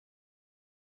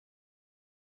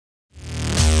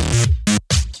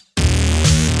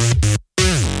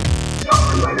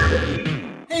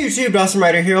YouTube, Awesome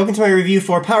Rider here. Welcome to my review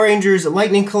for Power Rangers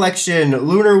Lightning Collection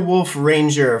Lunar Wolf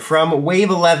Ranger from Wave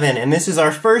 11, and this is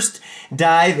our first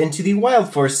dive into the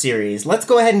Wild Force series. Let's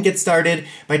go ahead and get started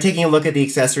by taking a look at the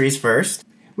accessories first.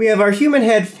 We have our human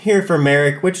head here for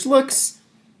Merrick, which looks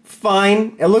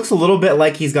fine. It looks a little bit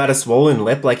like he's got a swollen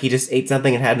lip, like he just ate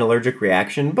something and had an allergic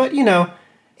reaction, but you know,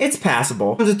 it's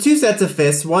passable. There's two sets of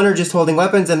fists. One are just holding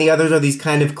weapons, and the others are these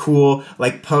kind of cool,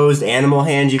 like, posed animal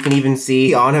hands. You can even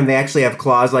see on him they actually have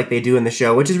claws like they do in the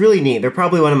show, which is really neat. They're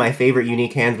probably one of my favorite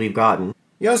unique hands we've gotten.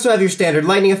 You also have your standard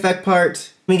lightning effect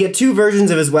part. We get two versions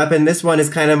of his weapon. This one is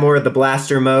kind of more the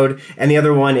blaster mode, and the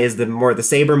other one is more the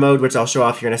saber mode, which I'll show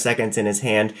off here in a second. It's in his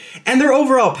hand. And they're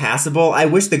overall passable. I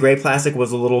wish the gray plastic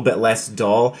was a little bit less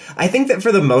dull. I think that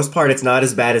for the most part, it's not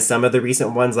as bad as some of the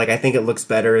recent ones. Like, I think it looks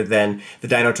better than the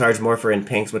Dino Charge Morpher in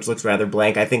Pinks, which looks rather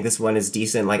blank. I think this one is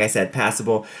decent, like I said,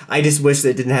 passable. I just wish that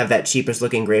it didn't have that cheapest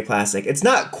looking gray plastic. It's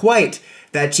not quite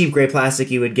that cheap gray plastic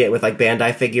you would get with like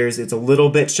Bandai figures. It's a little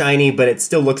bit shiny, but it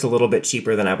still looks a little bit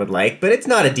cheaper than I would like, but it's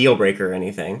not a deal breaker or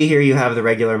anything. Here you have the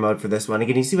regular mode for this one.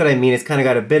 Again, you see what I mean? It's kind of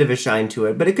got a bit of a shine to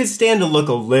it, but it could stand to look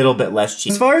a little bit less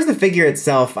cheap. As far as the figure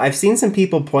itself, I've seen some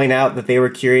people point out that they were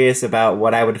curious about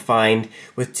what I would find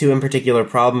with two in particular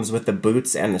problems with the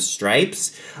boots and the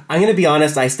stripes. I'm gonna be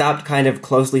honest, I stopped kind of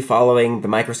closely following the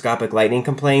microscopic lightning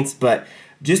complaints, but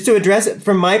just to address it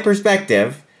from my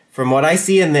perspective, from what I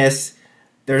see in this,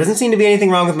 there doesn't seem to be anything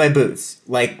wrong with my boots.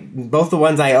 Like, both the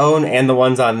ones I own and the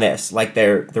ones on this. Like,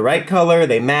 they're the right color,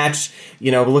 they match.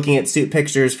 You know, looking at suit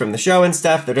pictures from the show and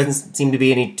stuff, there doesn't seem to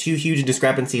be any too huge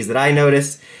discrepancies that I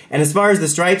noticed. And as far as the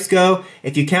stripes go,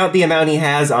 if you count the amount he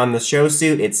has on the show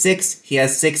suit, it's 6. He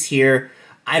has 6 here.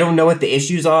 I don't know what the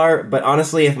issues are, but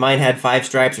honestly, if mine had 5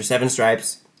 stripes or 7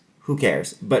 stripes, who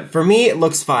cares? But for me, it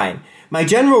looks fine. My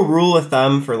general rule of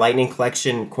thumb for Lightning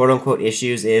Collection quote-unquote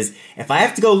issues is, if I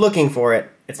have to go looking for it,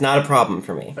 it's not a problem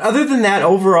for me. But other than that,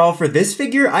 overall, for this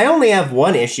figure, I only have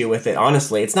one issue with it,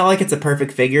 honestly. It's not like it's a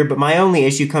perfect figure, but my only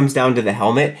issue comes down to the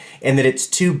helmet, and that it's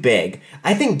too big.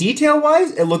 I think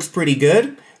detail-wise, it looks pretty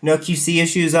good. No QC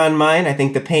issues on mine. I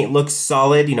think the paint looks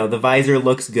solid, you know, the visor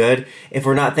looks good. If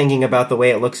we're not thinking about the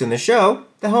way it looks in the show,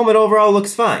 the helmet overall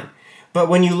looks fine. But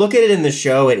when you look at it in the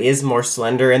show, it is more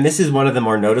slender, and this is one of the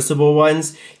more noticeable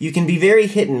ones. You can be very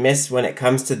hit and miss when it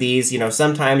comes to these. You know,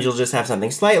 sometimes you'll just have something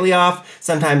slightly off,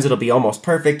 sometimes it'll be almost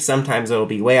perfect, sometimes it'll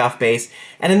be way off base.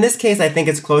 And in this case, I think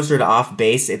it's closer to off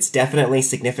base. It's definitely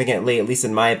significantly, at least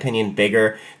in my opinion,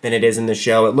 bigger than it is in the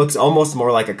show. It looks almost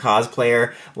more like a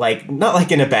cosplayer, like, not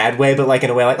like in a bad way, but like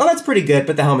in a way like, oh, that's pretty good,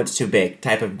 but the helmet's too big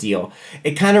type of deal.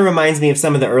 It kind of reminds me of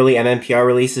some of the early mmpr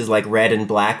releases like Red and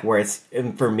Black, where it's,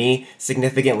 for me,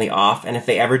 significantly off, and if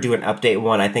they ever do an update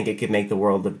one, I think it could make the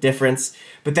world of difference.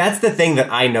 But that's the thing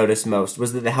that I noticed most,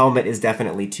 was that the helmet is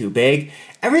definitely too big.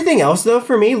 Everything else, though,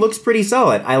 for me, looks pretty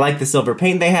solid. I like the silver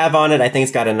paint they have on it. I think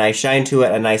it's got a nice shine to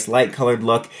it, a nice light-colored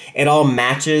look. It all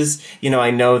matches. You know,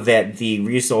 I know that the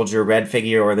Ryusoulger red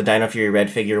figure or the Dino Fury red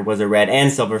figure was a red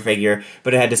and silver figure,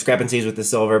 but it had discrepancies with the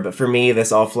silver. But for me,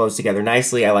 this all flows together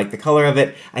nicely. I like the color of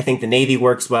it. I think the navy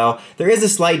works well. There is a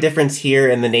slight difference here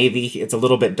in the navy. It's a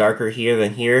little bit darker here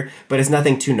than here, but it's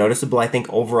nothing too noticeable. I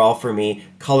think overall for me,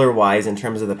 color-wise, in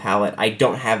terms of the palette, I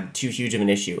don't have too huge of an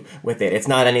issue with it. It's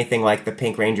not anything like the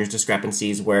Pink Ranger's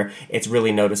discrepancies where it's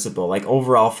really noticeable. Like,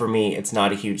 overall for me, it's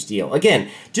not a huge deal. Again,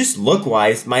 just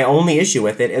look-wise, my only issue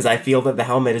with it is I feel that the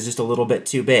helmet is just a little bit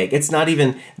too big. It's not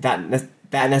even that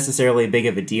necessarily big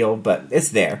of a deal, but it's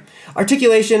there.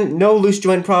 Articulation, no loose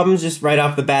joint problems, just right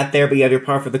off the bat there, but you have your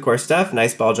par for the course stuff.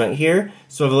 Nice ball joint here,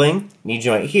 swiveling, knee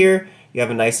joint here. You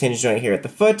have a nice hinge joint here at the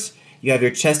foot. You have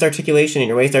your chest articulation and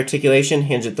your waist articulation,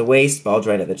 hinge at the waist, ball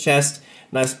joint at the chest.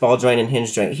 Nice ball joint and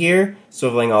hinge joint here,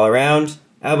 swiveling all around.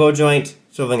 Elbow joint,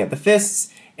 swiveling at the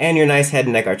fists, and your nice head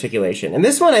and neck articulation. And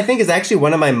this one I think is actually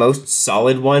one of my most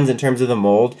solid ones in terms of the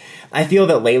mold. I feel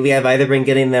that lately I've either been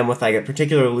getting them with like a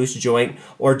particular loose joint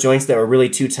or joints that were really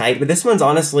too tight, but this one's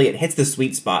honestly, it hits the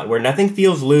sweet spot where nothing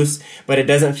feels loose, but it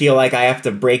doesn't feel like I have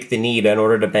to break the knee in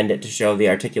order to bend it to show the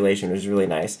articulation, which is really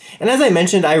nice. And as I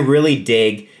mentioned, I really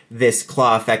dig this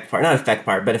claw effect part, not effect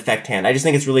part, but effect hand. I just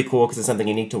think it's really cool because it's something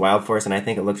unique to Wild Force, and I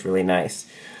think it looks really nice.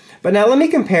 But now let me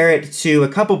compare it to a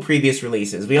couple previous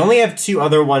releases. We only have 2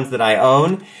 other ones that I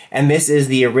own, and this is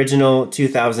the original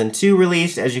 2002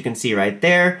 release, as you can see right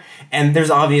there. And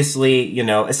there's obviously, you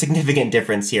know, a significant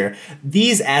difference here.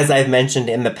 These, as I've mentioned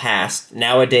in the past,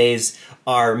 nowadays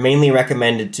are mainly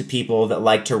recommended to people that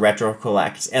like to retro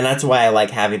collect, and that's why I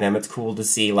like having them. It's cool to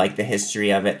see, like, the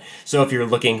history of it. So if you're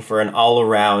looking for an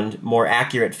all-around, more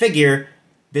accurate figure,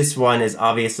 this one is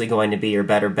obviously going to be your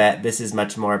better bet. This is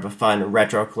much more of a fun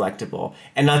retro collectible.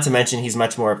 And not to mention, he's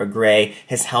much more of a gray.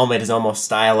 His helmet is almost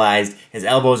stylized. His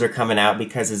elbows are coming out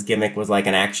because his gimmick was like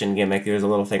an action gimmick. There's a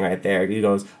little thing right there. He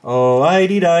goes, oh,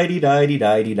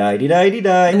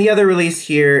 I-dee-die-dee-die-dee-die-dee-die-dee-die. And the other release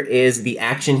here is the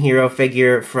Action Hero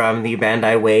figure from the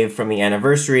Bandai Wave from the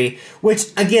anniversary, which,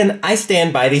 again, I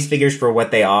stand by these figures for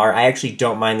what they are. I actually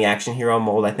don't mind the Action Hero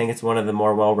mold. I think it's one of the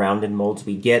more well-rounded molds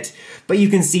we get. But you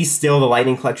can see still the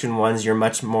Lightning Collection one's your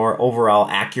much more overall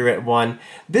accurate one.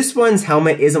 This one's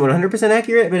helmet isn't 100%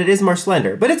 accurate, but it is more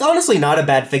slender. But it's honestly not a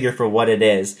bad figure for what it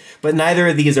is. But neither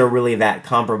of these are really that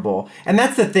comparable. And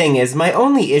that's the thing, is my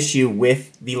only issue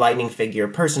with the Lightning figure,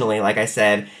 personally, like I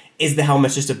said, is the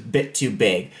helmet's just a bit too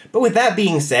big. But with that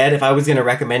being said, if I was going to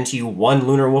recommend to you one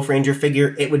Lunar Wolf Ranger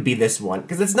figure, it would be this one.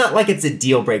 Because it's not like it's a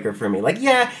deal breaker for me. Like,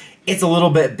 yeah, it's a little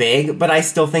bit big, but I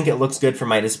still think it looks good for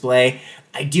my display.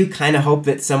 I do kind of hope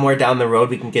that somewhere down the road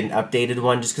we can get an updated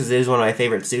one, just because it is one of my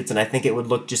favorite suits, and I think it would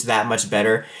look just that much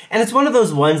better. And it's one of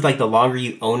those ones, like, the longer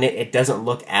you own it, it doesn't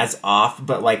look as off,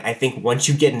 but, like, I think once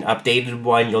you get an updated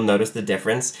one, you'll notice the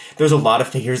difference. There's a lot of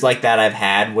figures like that I've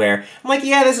had where I'm like,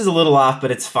 yeah, this is a little off,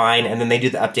 but it's fine, and then they do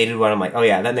the updated one, I'm like, oh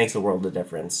yeah, that makes a world of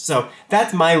difference. So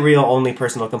that's my real only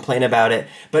personal complaint about it,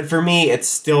 but for me, it's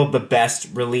still the best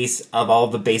release of all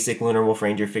the basic Lunar Wolf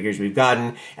Ranger figures we've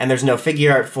gotten, and there's no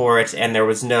figure art for it, and there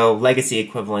was no legacy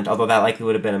equivalent, although that likely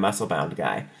would have been a muscle-bound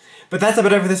guy. But that's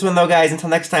about it for this one, though, guys. Until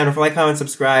next time, don't forget to like, comment,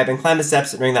 subscribe, and climb the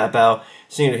steps and ring that bell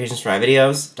so you get notifications for my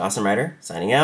videos. Dawson Ryder, signing out.